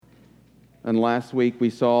And last week we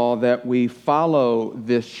saw that we follow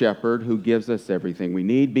this shepherd who gives us everything we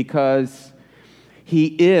need because he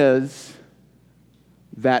is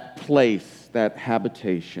that place, that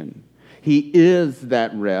habitation. He is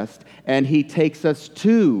that rest, and he takes us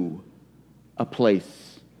to a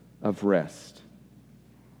place of rest.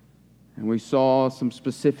 And we saw some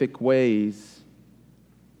specific ways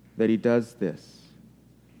that he does this,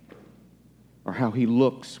 or how he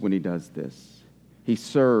looks when he does this. He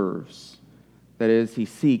serves, that is, he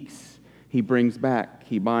seeks, he brings back,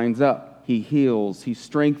 he binds up, he heals, he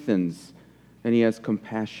strengthens, and he has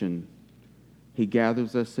compassion. He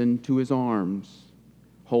gathers us into his arms,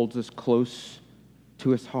 holds us close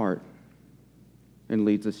to his heart, and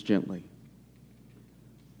leads us gently.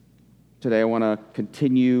 Today I want to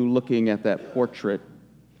continue looking at that portrait.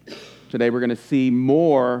 Today we're going to see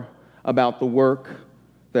more about the work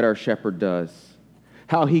that our shepherd does,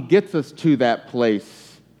 how he gets us to that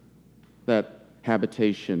place, that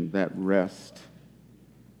habitation, that rest,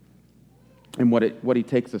 and what he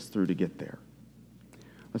takes us through to get there.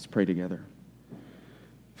 Let's pray together.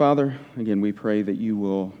 Father, again, we pray that you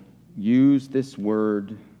will use this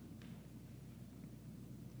word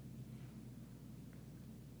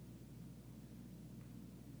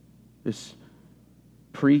this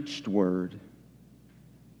preached word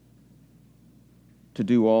to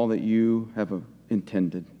do all that you have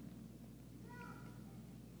intended.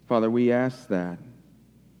 Father, we ask that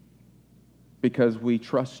because we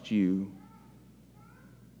trust you.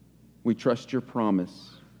 We trust your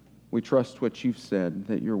promise. We trust what you've said,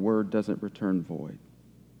 that your word doesn't return void,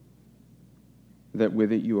 that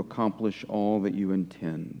with it you accomplish all that you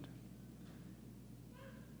intend.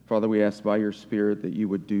 Father, we ask by your Spirit that you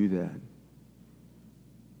would do that.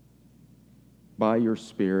 By your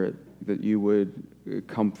Spirit, that you would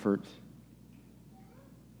comfort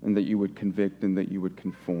and that you would convict and that you would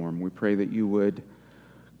conform. We pray that you would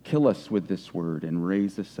kill us with this word and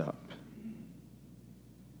raise us up.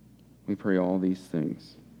 We pray all these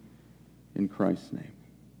things in Christ's name.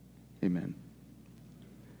 Amen.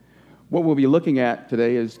 What we'll be looking at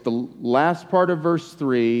today is the last part of verse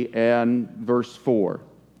 3 and verse 4.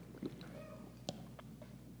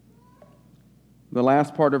 The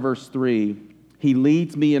last part of verse 3, he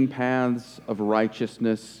leads me in paths of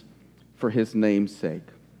righteousness for his name's sake.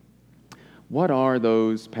 What are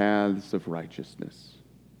those paths of righteousness?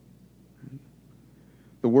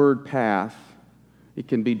 The word path, it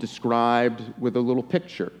can be described with a little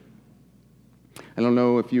picture. I don't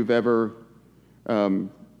know if you've ever, and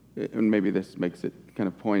maybe this makes it kind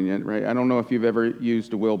of poignant, right? I don't know if you've ever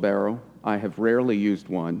used a wheelbarrow. I have rarely used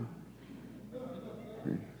one.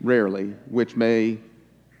 Rarely, which may,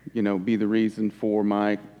 be the reason for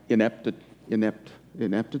my ineptitude,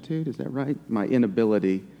 is that right? My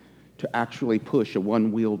inability to actually push a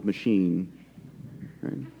one-wheeled machine.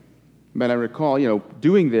 Right? But I recall,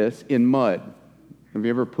 doing this in mud. Have you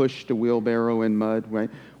ever pushed a wheelbarrow in mud, right?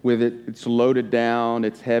 With it, it's loaded down,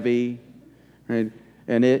 it's heavy, right?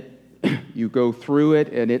 And you go through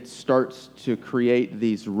it, and it starts to create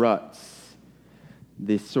these ruts,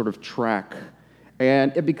 this sort of track.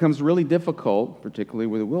 And it becomes really difficult, particularly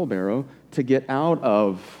with a wheelbarrow, to get out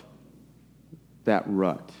of that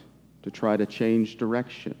rut, to try to change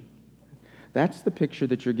direction. That's the picture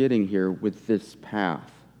that you're getting here with this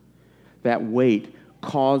path. That weight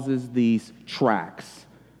causes these tracks,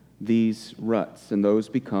 these ruts, and those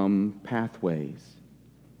become pathways.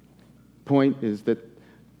 Point is that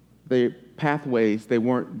the pathways, they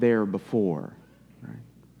weren't there before. Right?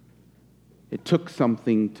 It took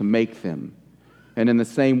something to make them. And in the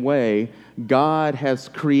same way, God has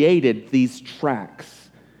created these tracks,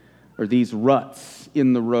 or these ruts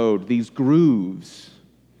in the road, these grooves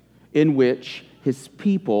in which his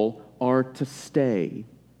people are to stay.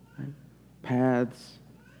 Right? Paths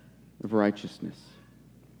of righteousness.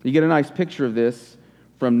 You get a nice picture of this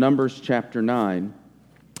from Numbers chapter 9.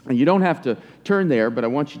 And you don't have to turn there, but I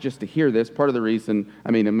want you just to hear this. Part of the reason,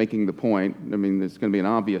 I'm making the point. It's going to be an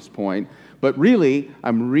obvious point. But really,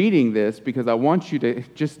 I'm reading this because I want you to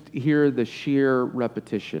just hear the sheer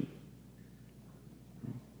repetition.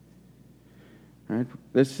 All right?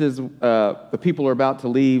 This is, the people are about to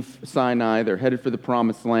leave Sinai. They're headed for the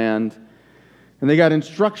promised land. And they got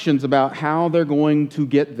instructions about how they're going to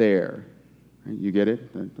get there. You get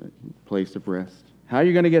it? The place of rest. How are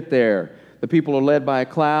you going to get there? The people are led by a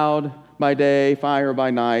cloud by day, fire by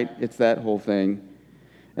night. It's that whole thing.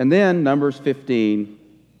 And then Numbers 15,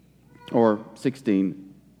 or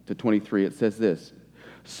 16 to 23, it says this.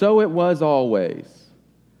 So it was always.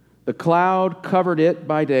 The cloud covered it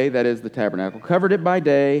by day, that is the tabernacle, covered it by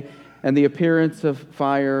day, and the appearance of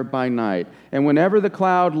fire by night. And whenever the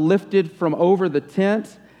cloud lifted from over the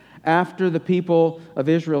tent, after the people of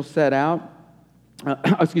Israel set out,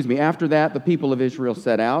 after that, the people of Israel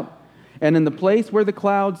set out, and in the place where the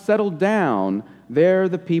cloud settled down, there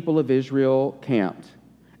the people of Israel camped.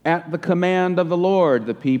 At the command of the Lord,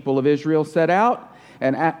 the people of Israel set out,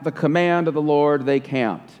 and at the command of the Lord they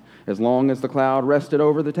camped. As long as the cloud rested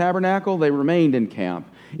over the tabernacle, they remained in camp.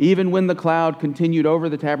 Even when the cloud continued over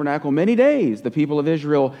the tabernacle many days, the people of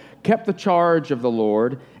Israel kept the charge of the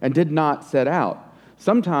Lord and did not set out.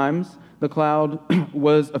 Sometimes the cloud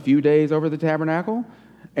was a few days over the tabernacle,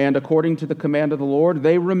 and according to the command of the Lord,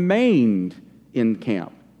 they remained in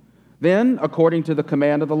camp. Then, according to the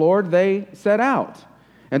command of the Lord, they set out.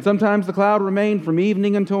 And sometimes the cloud remained from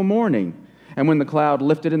evening until morning. And when the cloud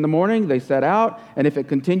lifted in the morning, they set out. And if it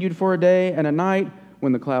continued for a day and a night,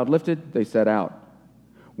 when the cloud lifted, they set out.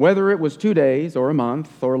 Whether it was 2 days or a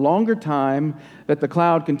month or a longer time that the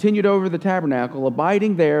cloud continued over the tabernacle,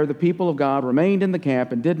 abiding there, the people of God remained in the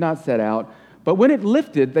camp and did not set out. But when it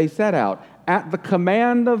lifted, they set out. At the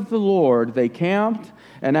command of the Lord, they camped,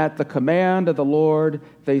 and at the command of the Lord,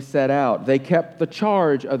 they set out. They kept the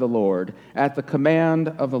charge of the Lord at the command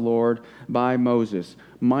of the Lord by Moses.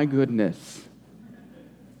 My goodness.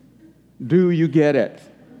 Do you get it?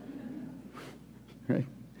 Right?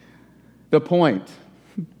 The point,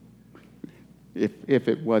 if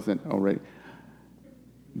it wasn't already,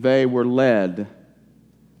 they were led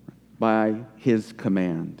by His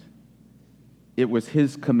command. It was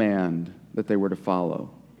His command that they were to follow.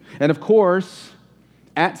 And of course,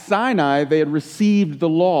 at Sinai, they had received the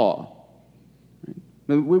law.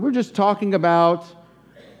 We were just talking about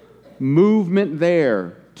movement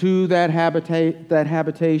there to that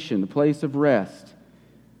habitation, the place of rest.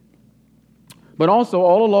 But also,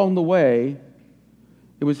 all along the way,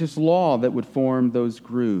 it was His law that would form those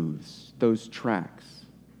grooves, those tracks.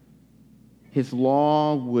 His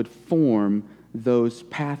law would form those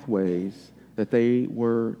pathways that they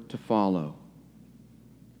were to follow.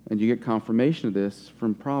 And you get confirmation of this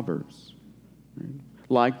from Proverbs. Right?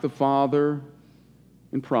 Like the father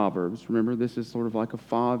in Proverbs, remember this is sort of like a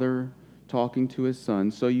father talking to his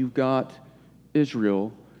son. So you've got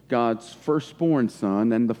Israel, God's firstborn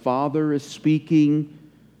son, and the father is speaking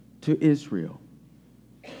to Israel.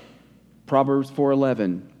 Proverbs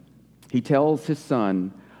 4:11, he tells his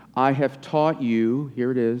son, I have taught you,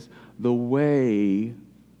 here it is, the way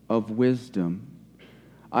of wisdom.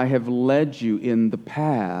 I have led you in the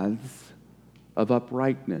paths of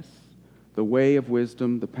uprightness. The way of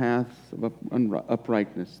wisdom, the paths of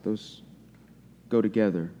uprightness, those go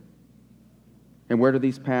together. And where do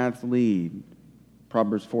these paths lead?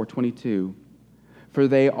 Proverbs 4:22. For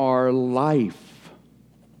they are life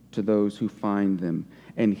to those who find them,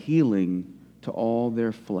 and healing to all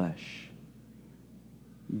their flesh.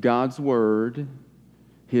 God's word,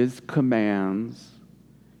 His commands,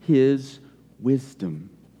 His wisdom.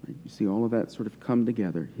 Right? You see all of that sort of come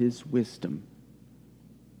together. His wisdom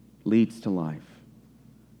leads to life.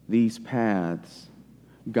 These paths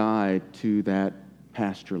guide to that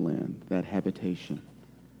pasture land, that habitation,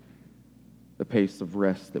 the place of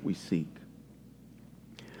rest that we seek.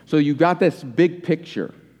 So you've got this big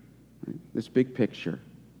picture, right? This big picture.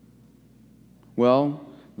 Well,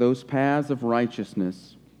 those paths of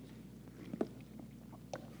righteousness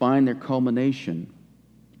find their culmination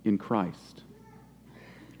in Christ.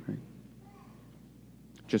 Right?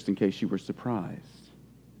 Just in case you were surprised.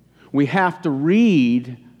 We have to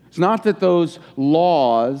read. It's not that those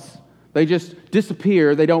laws, they just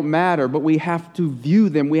disappear, they don't matter, but we have to view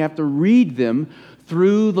them, we have to read them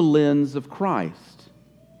through the lens of Christ.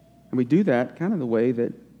 And we do that kind of the way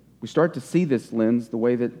that we start to see this lens, the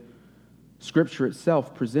way that Scripture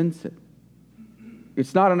itself presents it.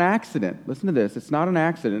 It's not an accident. Listen to this. It's not an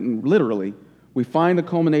accident. And literally, we find the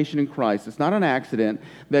culmination in Christ. It's not an accident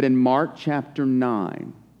that in Mark chapter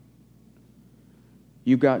 9,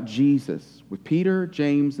 you've got Jesus with Peter,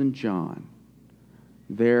 James, and John.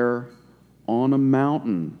 They're on a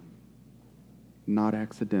mountain. Not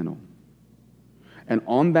accidental. And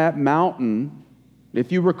on that mountain,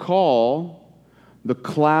 if you recall, the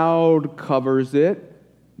cloud covers it.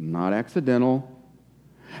 Not accidental.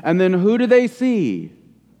 And then who do they see?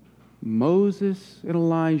 Moses and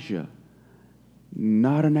Elijah.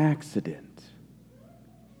 Not an accident.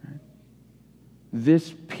 Right?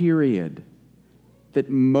 This period that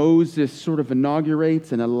Moses sort of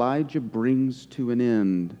inaugurates and Elijah brings to an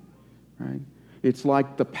end. Right? It's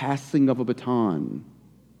like the passing of a baton.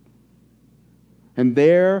 And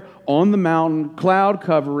there on the mountain, cloud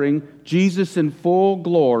covering, Jesus in full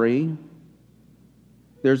glory.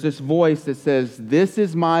 there's this voice that says, "This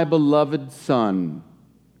is my beloved Son."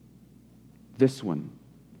 This one,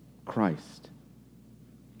 Christ.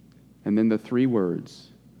 And then the three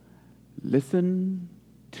words, "Listen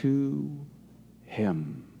to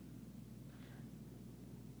Him."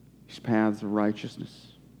 These paths of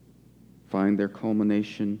righteousness find their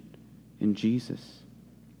culmination in Jesus.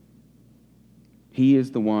 He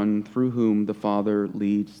is the one through whom the Father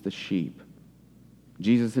leads the sheep.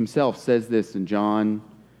 Jesus himself says this in John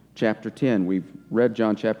chapter 10. We've read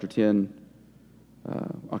John chapter 10,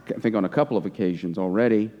 I think on a couple of occasions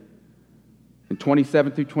already. In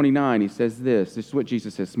 27 through 29, he says this. This is what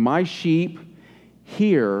Jesus says. "My sheep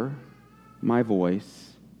hear my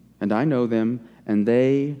voice, and I know them, and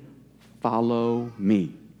they follow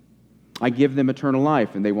me. I give them eternal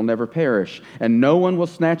life, and they will never perish, and no one will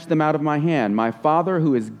snatch them out of my hand. My Father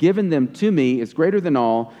who has given them to me is greater than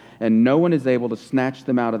all, and no one is able to snatch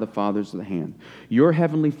them out of the Father's hand." Your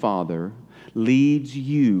heavenly Father leads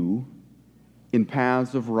you in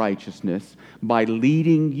paths of righteousness by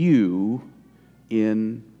leading you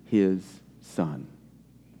in His Son.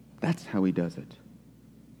 That's how He does it.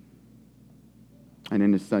 And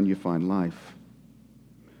in His Son you find life.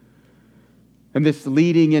 And this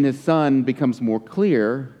leading in His Son becomes more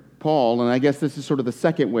clear, Paul, and I guess this is sort of the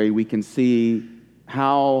second way we can see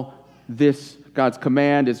how this God's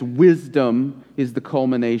command is wisdom is the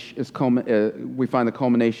culmination. We find the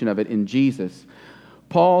culmination of it in Jesus.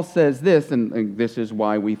 Paul says this, and this is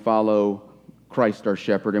why we follow Christ our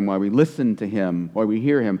shepherd and why we listen to Him, why we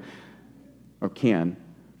hear Him, or can.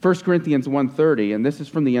 1 Corinthians 1:30, and this is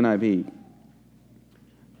from the NIV.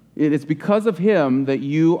 "It is because of Him that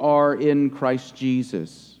you are in Christ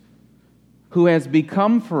Jesus, who has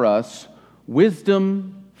become for us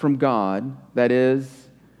wisdom from God, that is,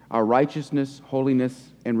 our righteousness,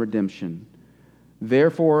 holiness, and redemption.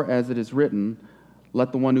 Therefore, as it is written,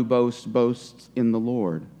 let the one who boasts, boast in the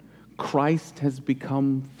Lord. Christ has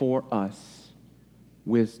become for us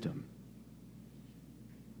wisdom."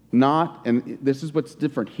 Not, and this is what's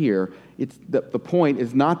different here, it's the point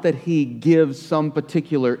is not that He gives some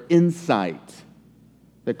particular insight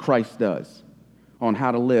that Christ does on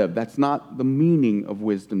how to live. That's not the meaning of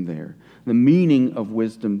wisdom there. The meaning of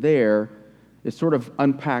wisdom there is sort of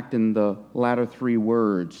unpacked in the latter three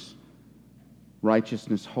words: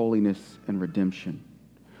 righteousness, holiness, and redemption.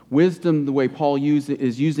 Wisdom, the way Paul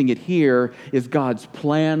is using it here, is God's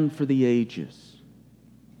plan for the ages.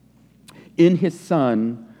 In His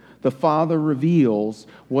Son, the Father reveals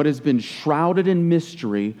what has been shrouded in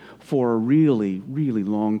mystery for a really, really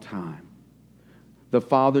long time. The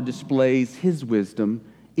Father displays His wisdom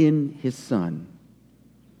in His Son.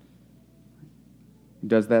 He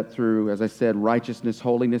does that through, as I said, righteousness,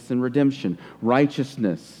 holiness, and redemption.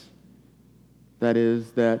 Righteousness, that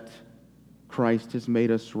is, that Christ has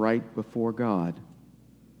made us right before God.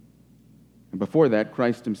 And before that,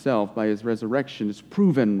 Christ Himself, by His resurrection, is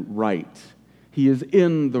proven right. He is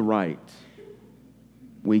in the right.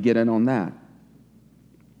 We get in on that.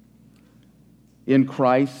 In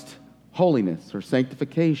Christ, holiness or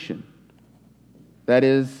sanctification. That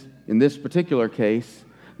is, in this particular case,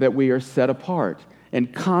 that we are set apart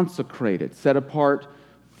and consecrated, set apart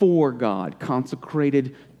for God,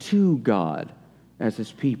 consecrated to God as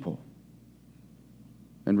His people.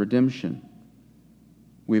 And redemption.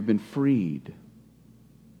 We've been freed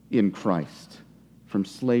in Christ from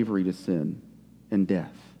slavery to sin and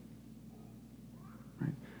death.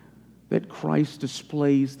 Right? That Christ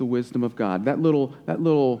displays the wisdom of God. That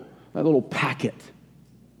little packet,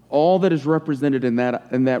 all that is represented in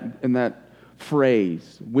that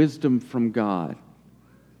phrase, wisdom from God.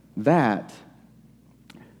 That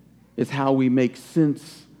is how we make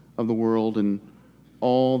sense of the world and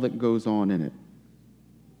all that goes on in it.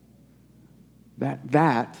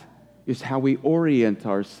 That is how we orient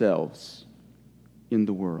ourselves in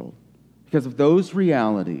the world. Because of those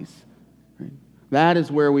realities, right, that is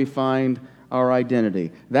where we find our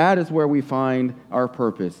identity. That is where we find our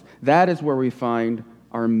purpose. That is where we find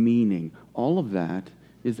our meaning. All of that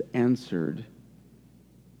is answered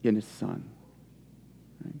in His Son.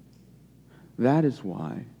 Right? That is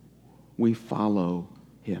why we follow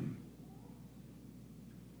Him.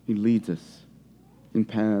 He leads us in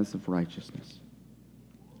paths of righteousness.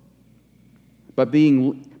 But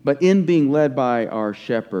in being led by our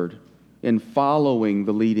shepherd, in following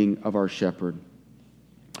the leading of our shepherd,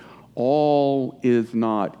 all is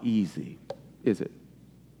not easy, is it?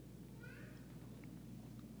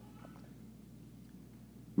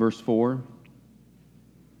 Verse 4,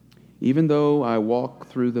 "Even though I walk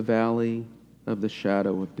through the valley of the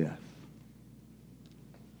shadow of death."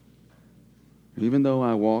 Even though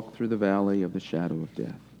I walk through the valley of the shadow of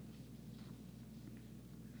death.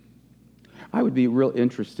 I would be real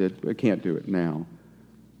interested, I can't do it now,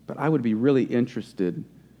 but I would be really interested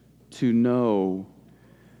to know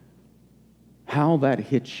how that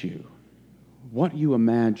hits you, what you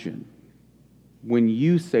imagine when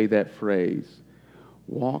you say that phrase,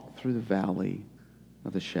 walk through the valley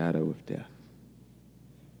of the shadow of death.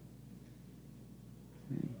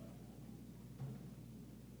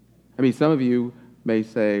 I mean, some of you may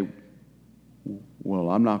say, well,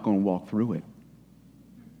 I'm not going to walk through it.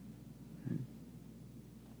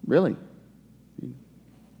 Really?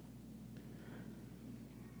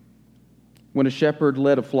 When a shepherd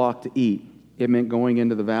led a flock to eat, it meant going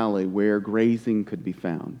into the valley where grazing could be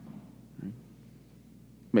found. Right?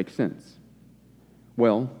 Makes sense.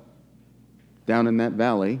 Well, down in that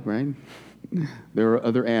valley, right, there are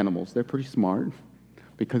other animals. They're pretty smart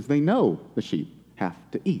because they know the sheep have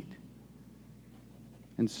to eat.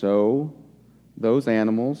 And so those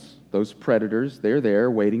animals, those predators, they're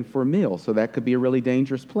there waiting for a meal. So that could be a really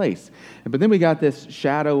dangerous place. But then we got this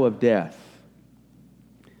shadow of death.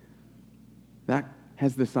 That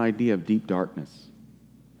has this idea of deep darkness.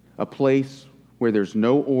 A place where there's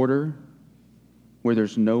no order, where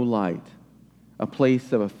there's no light. A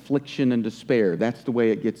place of affliction and despair. That's the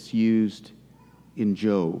way it gets used in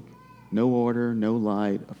Job. No order, no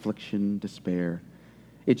light, affliction, despair.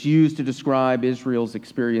 It's used to describe Israel's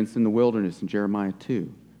experience in the wilderness in Jeremiah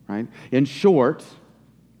 2, right? In short,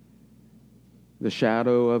 the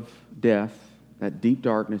shadow of death, that deep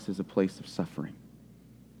darkness, is a place of suffering.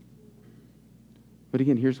 But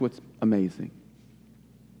again, here's what's amazing.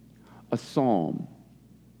 A psalm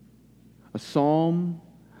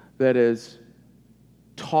that is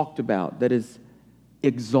talked about, that is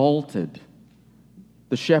exalted,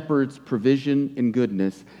 the shepherd's provision and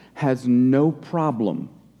goodness, has no problem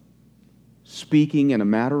speaking in a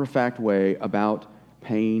matter-of-fact way about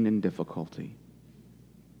pain and difficulty,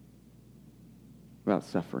 about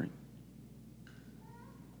suffering.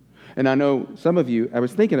 And I know some of you, I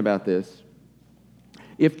was thinking about this,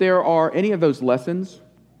 if there are any of those lessons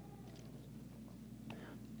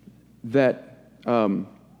that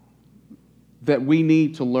we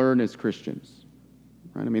need to learn as Christians,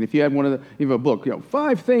 right? I mean, if you had a book,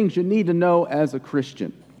 5 things you need to know as a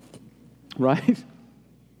Christian, right?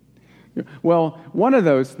 Well, one of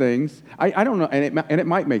those things, I don't know, and it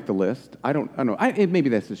might make the list. I don't know. Maybe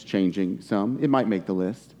this is changing some. It might make the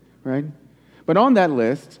list, right? But on that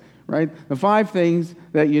list, right, the 5 things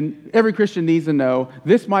that every Christian needs to know,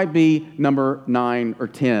 this might be number 9 or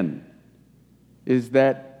 10, is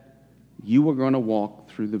that you are going to walk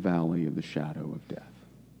through the valley of the shadow of death.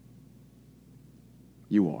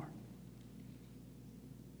 You are.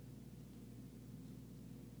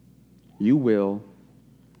 You will,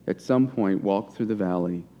 at some point, walk through the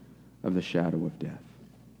valley of the shadow of death.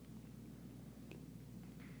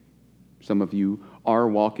 Some of you are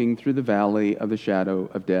walking through the valley of the shadow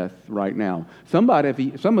of death right now. Some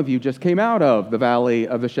of you just came out of the valley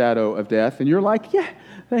of the shadow of death, and you're like, yeah,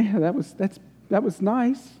 that was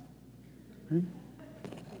nice. Right?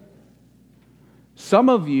 Some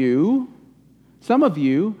of you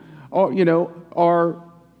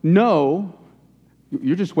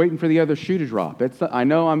you're just waiting for the other shoe to drop. I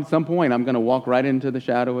know at some point I'm going to walk right into the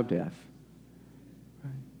shadow of death.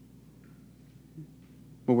 Right?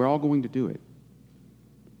 But we're all going to do it.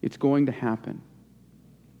 It's going to happen.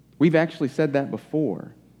 We've actually said that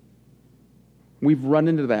before. We've run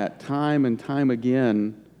into that time and time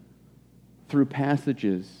again through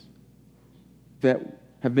passages that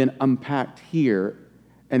have been unpacked here,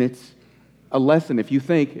 and it's a lesson. If you're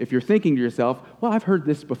thinking to yourself, well, I've heard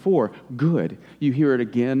this before, good. You hear it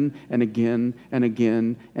again and again and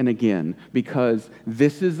again and again, because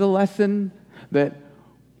this is a lesson that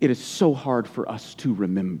it is so hard for us to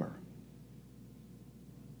remember.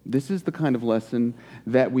 This is the kind of lesson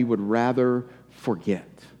that we would rather forget.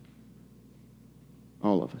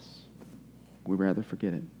 All of us. We'd rather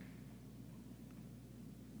forget it.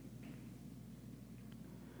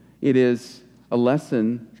 It is a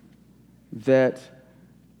lesson that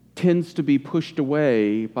tends to be pushed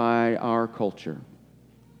away by our culture.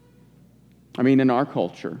 I mean, in our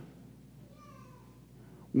culture,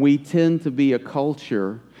 we tend to be a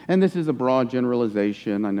culture, and this is a broad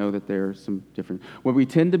generalization, I know that there are some different, where we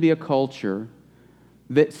tend to be a culture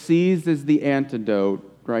that sees as the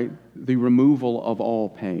antidote, right, the removal of all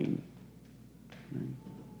pain. Right?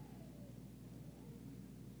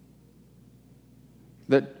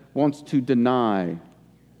 That wants to deny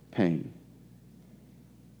pain.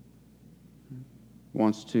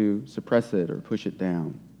 Wants to suppress it or push it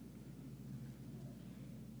down.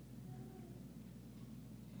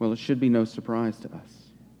 Well, it should be no surprise to us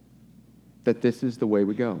that this is the way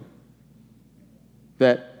we go.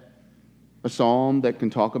 That a psalm that can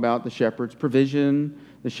talk about the shepherd's provision,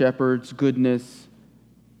 the shepherd's goodness,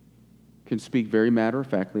 can speak very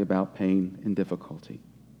matter-of-factly about pain and difficulty.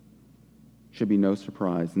 Should be no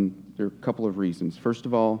surprise, and there are a couple of reasons. First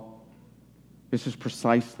of all, this is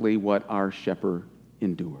precisely what our shepherd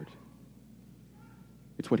endured.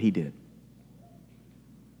 It's what he did.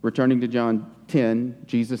 Returning to John 10,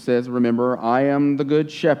 Jesus says, remember, I am the good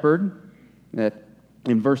shepherd, that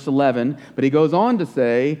in verse 11, but he goes on to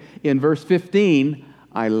say in verse 15,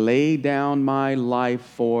 I lay down my life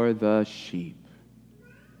for the sheep.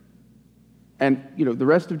 And, the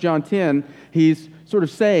rest of John 10, he's sort of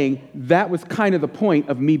saying that was kind of the point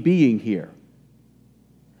of me being here.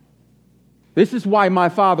 This is why my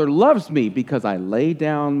Father loves me, because I lay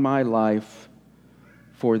down my life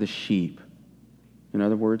for the sheep. In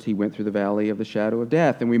other words, he went through the valley of the shadow of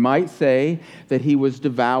death. And we might say that he was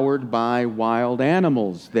devoured by wild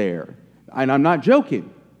animals there. And I'm not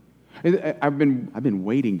joking. I've been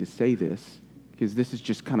waiting to say this because this is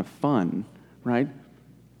just kind of fun, right?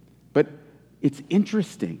 But it's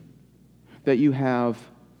interesting that you have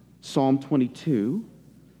Psalm 22,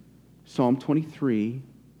 Psalm 23,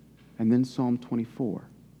 and then Psalm 24.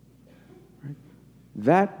 Right?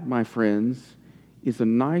 That, my friends, is a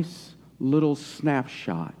nice little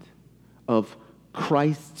snapshot of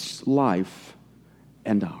Christ's life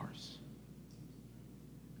and ours.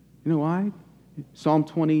 You know why? Psalm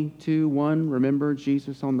 22:1, remember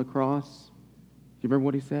Jesus on the cross? Do you remember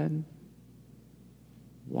what he said?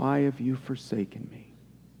 Why have you forsaken me?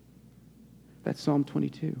 That's Psalm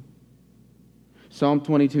 22. Psalm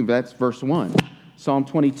 22, that's verse 1. Psalm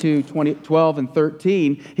 22, 12 and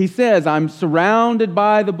 13, he says, I'm surrounded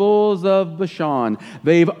by the bulls of Bashan.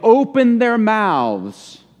 They've opened their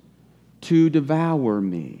mouths to devour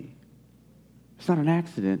me. It's not an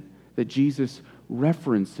accident that Jesus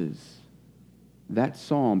references that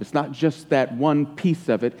psalm. It's not just that one piece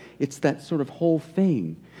of it, it's that sort of whole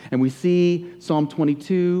thing. And we see Psalm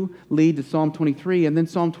 22 lead to Psalm 23, and then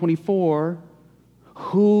Psalm 24,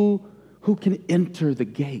 who can enter the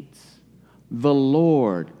gates? The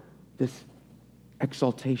Lord, this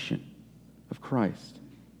exaltation of Christ.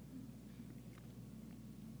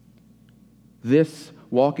 This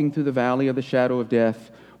walking through the valley of the shadow of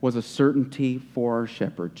death was a certainty for our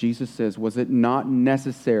shepherd. Jesus says, was it not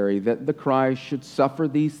necessary that the Christ should suffer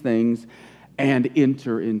these things and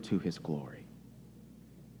enter into his glory?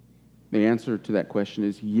 The answer to that question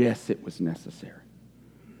is yes, it was necessary.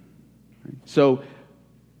 So,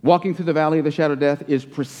 walking through the valley of the shadow of death is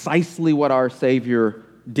precisely what our Savior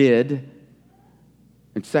did.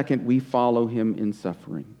 And second, we follow him in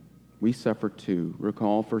suffering. We suffer too.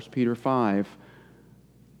 Recall 1 Peter 5.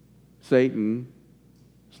 Satan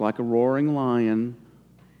is like a roaring lion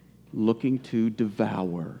looking to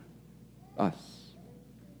devour us.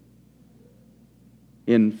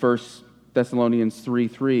 In 1 Thessalonians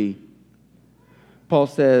 3:3, Paul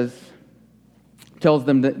tells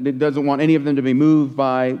them that he doesn't want any of them to be moved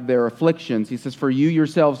by their afflictions. He says, for you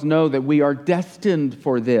yourselves know that we are destined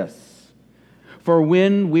for this. For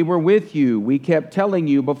when we were with you, we kept telling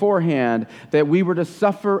you beforehand that we were to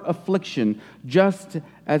suffer affliction, just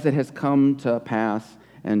as it has come to pass,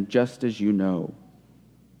 and just as you know.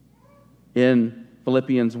 In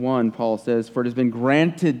Philippians 1, Paul says, for it has been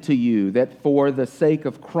granted to you that for the sake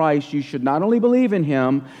of Christ you should not only believe in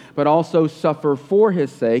him, but also suffer for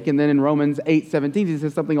his sake. And then in Romans 8:17, he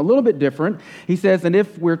says something a little bit different. He says, and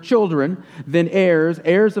if we're children, then heirs,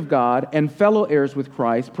 heirs of God, and fellow heirs with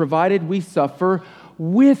Christ, provided we suffer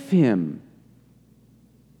with him.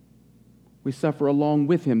 We suffer along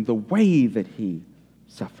with him the way that he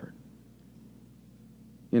suffered,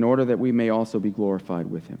 in order that we may also be glorified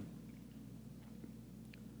with him.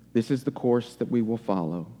 This is the course that we will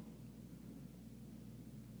follow.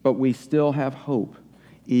 But we still have hope,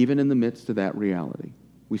 even in the midst of that reality.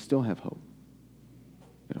 We still have hope.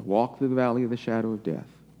 We're going to walk through the valley of the shadow of death.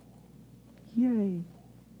 Yay!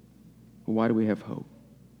 But why do we have hope?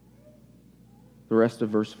 The rest of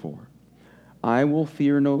verse 4. I will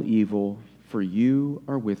fear no evil, for you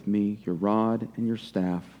are with me, your rod and your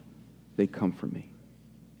staff, they comfort me.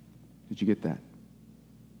 Did you get that?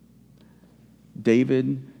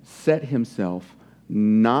 David set himself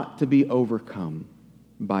not to be overcome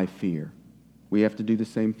by fear. We have to do the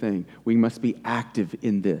same thing. We must be active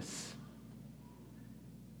in this.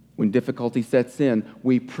 When difficulty sets in,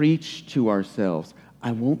 we preach to ourselves,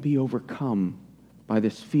 I won't be overcome by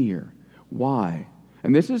this fear. Why?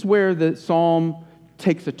 And this is where the psalm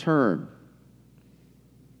takes a turn.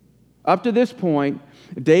 Up to this point,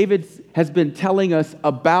 David has been telling us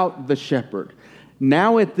about the shepherd.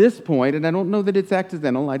 Now at this point, and I don't know that it's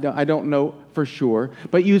accidental, I don't know for sure,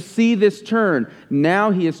 but you see this turn.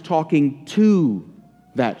 Now he is talking to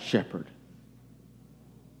that shepherd.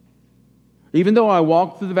 Even though I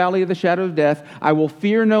walk through the valley of the shadow of death, I will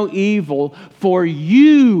fear no evil, for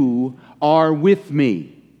you are with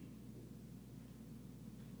me.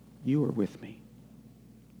 You are with me.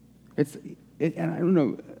 And I don't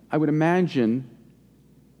know, I would imagine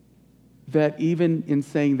that even in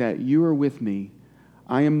saying that, you are with me,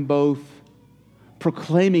 I am both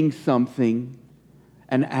proclaiming something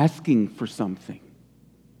and asking for something.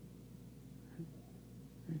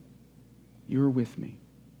 You are with me.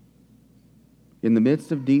 In the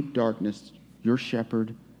midst of deep darkness, your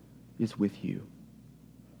shepherd is with you.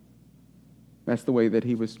 That's the way that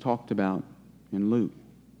he was talked about in Luke.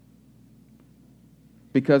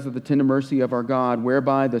 Because of the tender mercy of our God,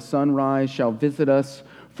 whereby the sunrise shall visit us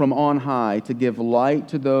from on high, to give light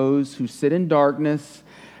to those who sit in darkness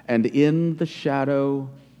and in the shadow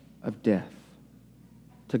of death,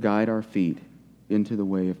 to guide our feet into the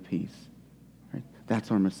way of peace. Right?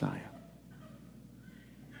 That's our Messiah.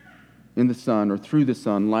 In the sun, or through the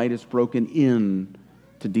sun, light is broken in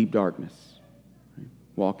to deep darkness, right?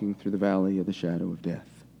 Walking through the valley of the shadow of death.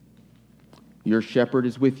 Your shepherd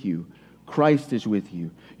is with you. Christ is with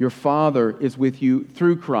you. Your Father is with you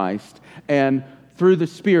through Christ, and through the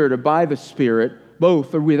Spirit or by the Spirit,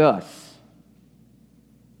 both are with us.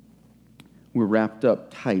 We're wrapped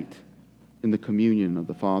up tight in the communion of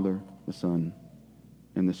the Father, the Son,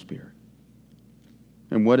 and the Spirit.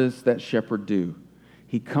 And what does that shepherd do?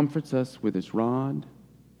 He comforts us with his rod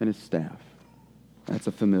and his staff. That's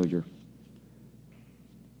a familiar.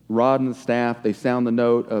 Rod and the staff, they sound the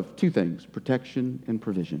note of two things, protection and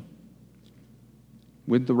provision.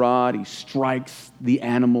 With the rod, he strikes the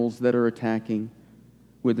animals that are attacking.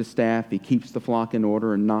 With the staff, he keeps the flock in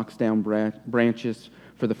order and knocks down branches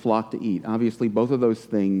for the flock to eat. Obviously, both of those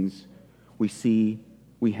things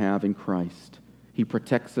we have in Christ. He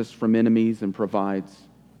protects us from enemies and provides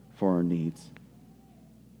for our needs.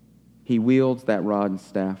 He wields that rod and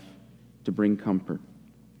staff to bring comfort.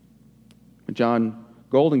 John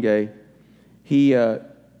Goldingay, he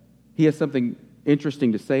has something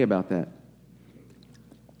interesting to say about that.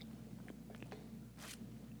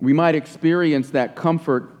 We might experience that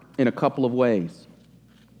comfort in a couple of ways.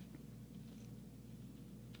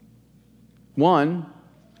 One,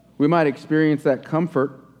 we might experience that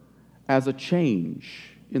comfort as a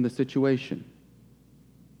change in the situation.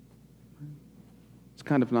 It's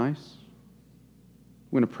kind of nice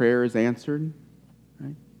when a prayer is answered,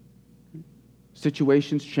 right?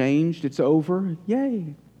 Situation's changed, it's over,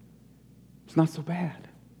 yay. It's not so bad.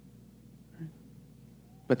 Right?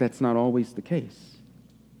 But that's not always the case.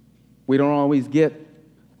 We don't always get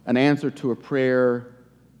an answer to a prayer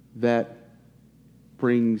that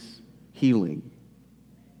brings healing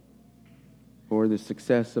or the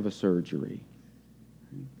success of a surgery.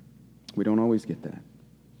 We don't always get that.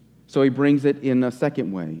 So he brings it in a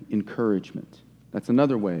second way, encouragement. That's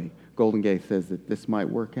another way Goldingay says that this might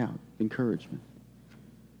work out, encouragement.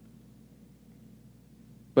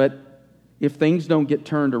 But if things don't get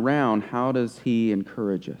turned around, how does he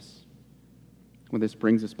encourage us? Well, this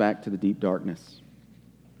brings us back to the deep darkness.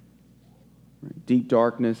 Right? Deep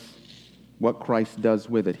darkness, what Christ does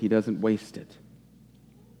with it, he doesn't waste it.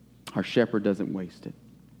 Our shepherd doesn't waste it.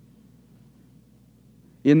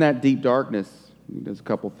 In that deep darkness, he does a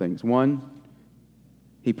couple things. One,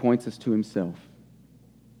 he points us to himself.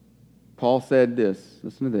 Paul said this,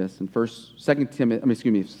 listen to this, in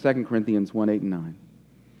 2 Corinthians 1, 8 and 9.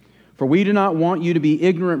 For we do not want you to be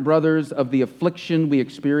ignorant, brothers, of the affliction we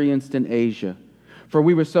experienced in Asia. For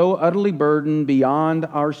we were so utterly burdened beyond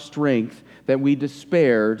our strength that we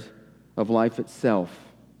despaired of life itself.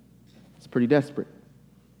 It's pretty desperate.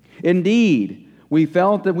 Indeed, we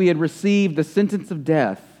felt that we had received the sentence of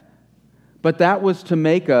death, but that was to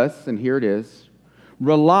make us, and here it is,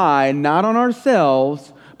 rely not on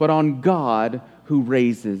ourselves, but on God who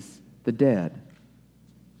raises the dead.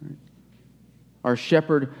 Our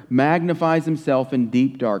shepherd magnifies himself in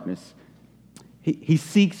deep darkness. He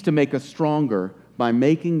seeks to make us stronger by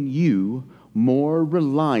making you more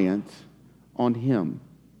reliant on him.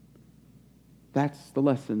 That's the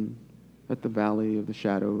lesson that the valley of the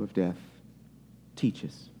shadow of death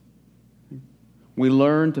teaches. We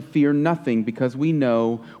learn to fear nothing because we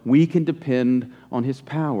know we can depend on his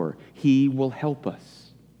power. He will help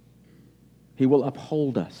us. He will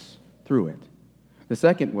uphold us through it. The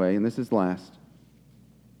second way, and this is last,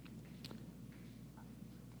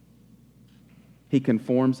 he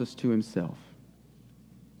conforms us to himself.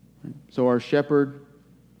 So our shepherd,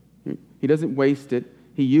 he doesn't waste it.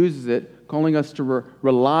 He uses it, calling us to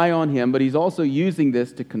rely on him, but he's also using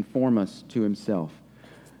this to conform us to himself.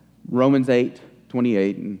 Romans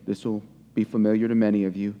 8:28, and this will be familiar to many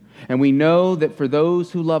of you. And we know that for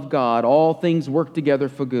those who love God, all things work together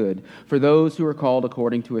for good, for those who are called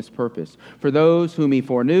according to his purpose. For those whom he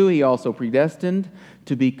foreknew, he also predestined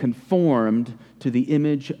to be conformed to the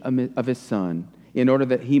image of his Son, in order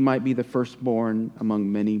that he might be the firstborn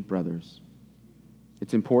among many brothers.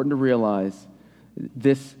 It's important to realize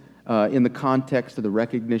this in the context of the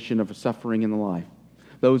recognition of suffering in the life.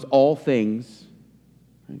 Those all things,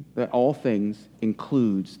 that all things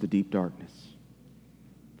includes the deep darkness.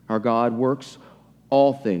 Our God works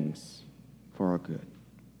all things for our good.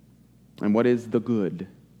 And what is the good?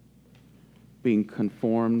 Being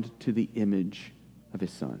conformed to the image of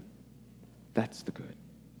his Son. That's the good.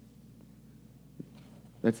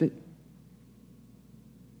 That's it.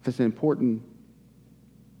 That's an important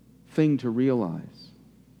thing to realize.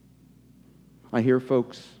 I hear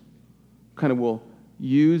folks kind of will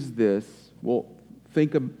use this, will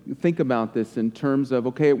think about this in terms of,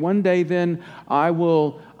 okay, one day then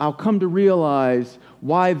I'll come to realize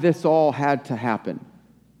why this all had to happen.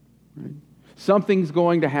 Right? Something's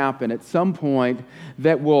going to happen at some point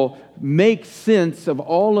that will make sense of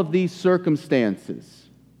all of these circumstances.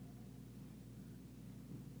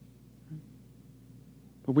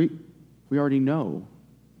 But we already know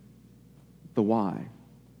the why.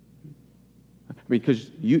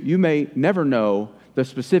 Because you may never know the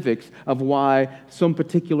specifics of why some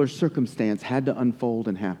particular circumstance had to unfold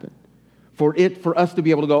and happen. For us to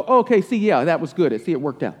be able to go, oh, okay, see, yeah, that was good. See, it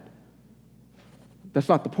worked out. That's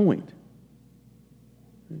not the point.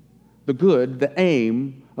 The good, the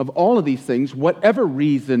aim of all of these things, whatever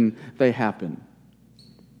reason they happen,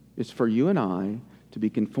 is for you and I to be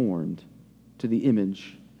conformed to the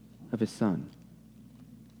image of his Son.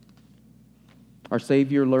 Our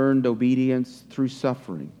Savior learned obedience through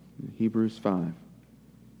suffering, Hebrews 5.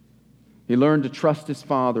 He learned to trust his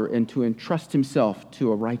Father and to entrust himself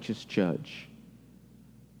to a righteous judge.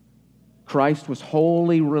 Christ was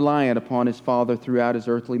wholly reliant upon his Father throughout his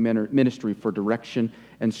earthly ministry for direction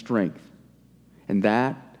and strength. And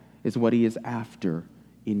that is what he is after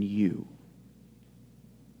in you.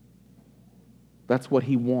 That's what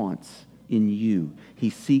he wants in you. He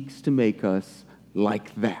seeks to make us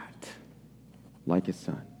like that. Like his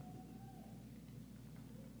Son.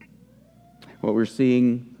 What we're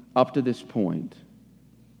seeing up to this point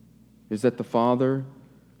is that the Father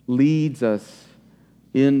leads us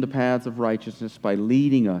in the paths of righteousness by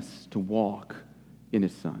leading us to walk in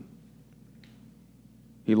his Son.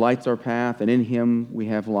 He lights our path, and in him we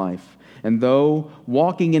have life. And though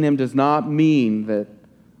walking in him does not mean that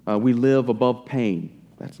we live above pain,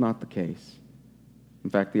 that's not the case. In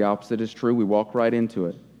fact, the opposite is true. We walk right into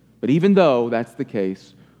it. But even though that's the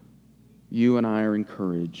case, you and I are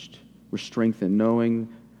encouraged. We're strengthened knowing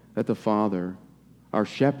that the Father, our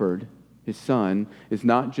shepherd, his Son, is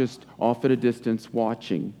not just off at a distance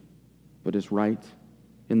watching, but is right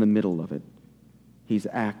in the middle of it. He's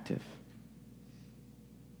active.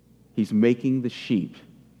 He's making the sheep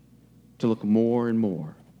to look more and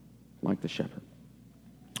more like the shepherd.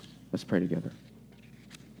 Let's pray together.